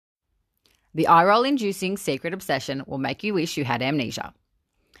The eye-roll-inducing Secret Obsession will make you wish you had amnesia.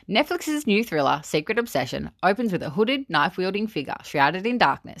 Netflix's new thriller, Secret Obsession, opens with a hooded, knife-wielding figure shrouded in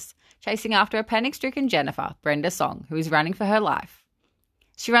darkness, chasing after a panic-stricken Jennifer, Brenda Song, who is running for her life.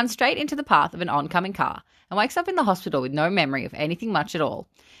 She runs straight into the path of an oncoming car and wakes up in the hospital with no memory of anything much at all,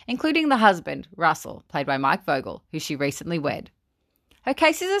 including the husband, Russell, played by Mike Vogel, who she recently wed. Her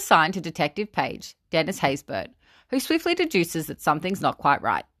case is assigned to Detective Page, Dennis Haysbert, who swiftly deduces that something's not quite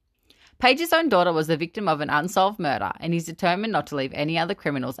right. Page's own daughter was the victim of an unsolved murder, and he's determined not to leave any other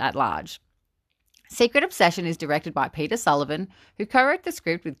criminals at large. Secret Obsession is directed by Peter Sullivan, who co-wrote the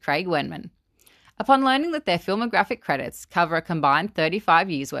script with Craig Wenman. Upon learning that their filmographic credits cover a combined 35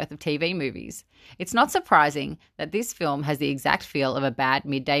 years' worth of TV movies, it's not surprising that this film has the exact feel of a bad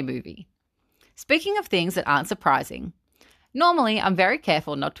midday movie. Speaking of things that aren't surprising, normally I'm very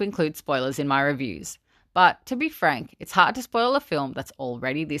careful not to include spoilers in my reviews, but to be frank, it's hard to spoil a film that's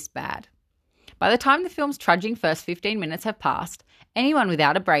already this bad. By the time the film's trudging first 15 minutes have passed, anyone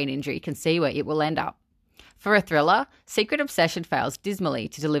without a brain injury can see where it will end up. For a thriller, Secret Obsession fails dismally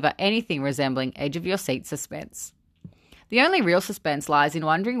to deliver anything resembling edge-of-your-seat suspense. The only real suspense lies in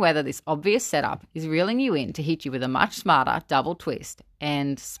wondering whether this obvious setup is reeling you in to hit you with a much smarter double twist,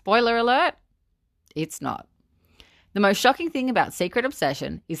 and spoiler alert, it's not. The most shocking thing about Secret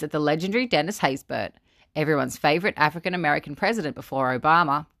Obsession is that the legendary Dennis Haysbert, everyone's favourite African-American president before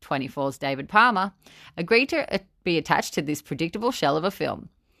Obama, 24's David Palmer, agreed to be attached to this predictable shell of a film.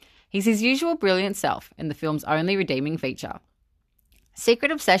 He's his usual brilliant self and the film's only redeeming feature.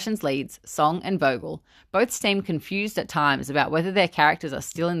 Secret Obsession's leads, Song and Vogel, both seem confused at times about whether their characters are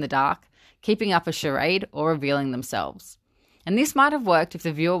still in the dark, keeping up a charade, or revealing themselves. And this might have worked if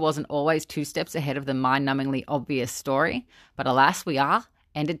the viewer wasn't always 2 steps ahead of the mind-numbingly obvious story, but alas we are,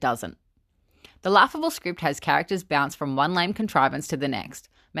 and it doesn't. The laughable script has characters bounce from one lame contrivance to the next,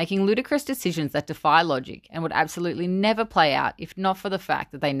 making ludicrous decisions that defy logic and would absolutely never play out if not for the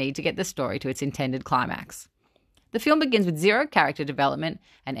fact that they need to get the story to its intended climax. The film begins with 0 character development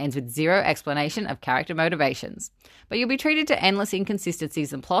and ends with 0 explanation of character motivations, but you'll be treated to endless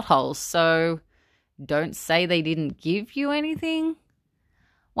inconsistencies and plot holes, so don't say they didn't give you anything.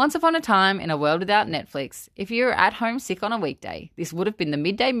 Once upon a time, in a world without Netflix, if you were at home sick on a weekday, this would have been the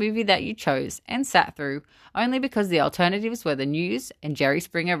midday movie that you chose and sat through only because the alternatives were the news and Jerry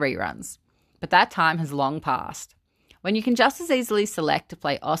Springer reruns. But that time has long passed. When you can just as easily select to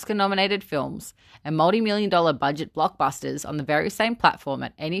play Oscar-nominated films and multi-million-dollar budget blockbusters on the very same platform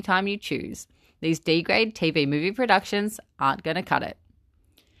at any time you choose, these D-grade TV movie productions aren't going to cut it.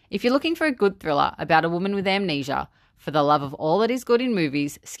 If you're looking for a good thriller about a woman with amnesia, for the love of all that is good in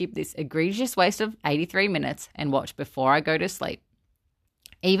movies, skip this egregious waste of 83 minutes and watch Before I Go to Sleep.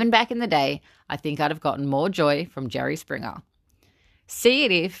 Even back in the day, I think I'd have gotten more joy from Jerry Springer. See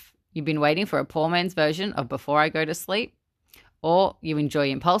it if you've been waiting for a poor man's version of Before I Go to Sleep, or you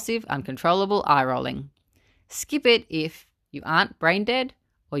enjoy impulsive, uncontrollable eye-rolling. Skip it if you aren't brain dead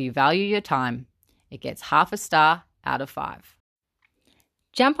or you value your time. It gets half a star out of 5.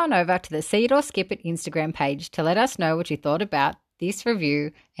 Jump on over to the See It or Skip It Instagram page to let us know what you thought about this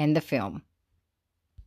review and the film.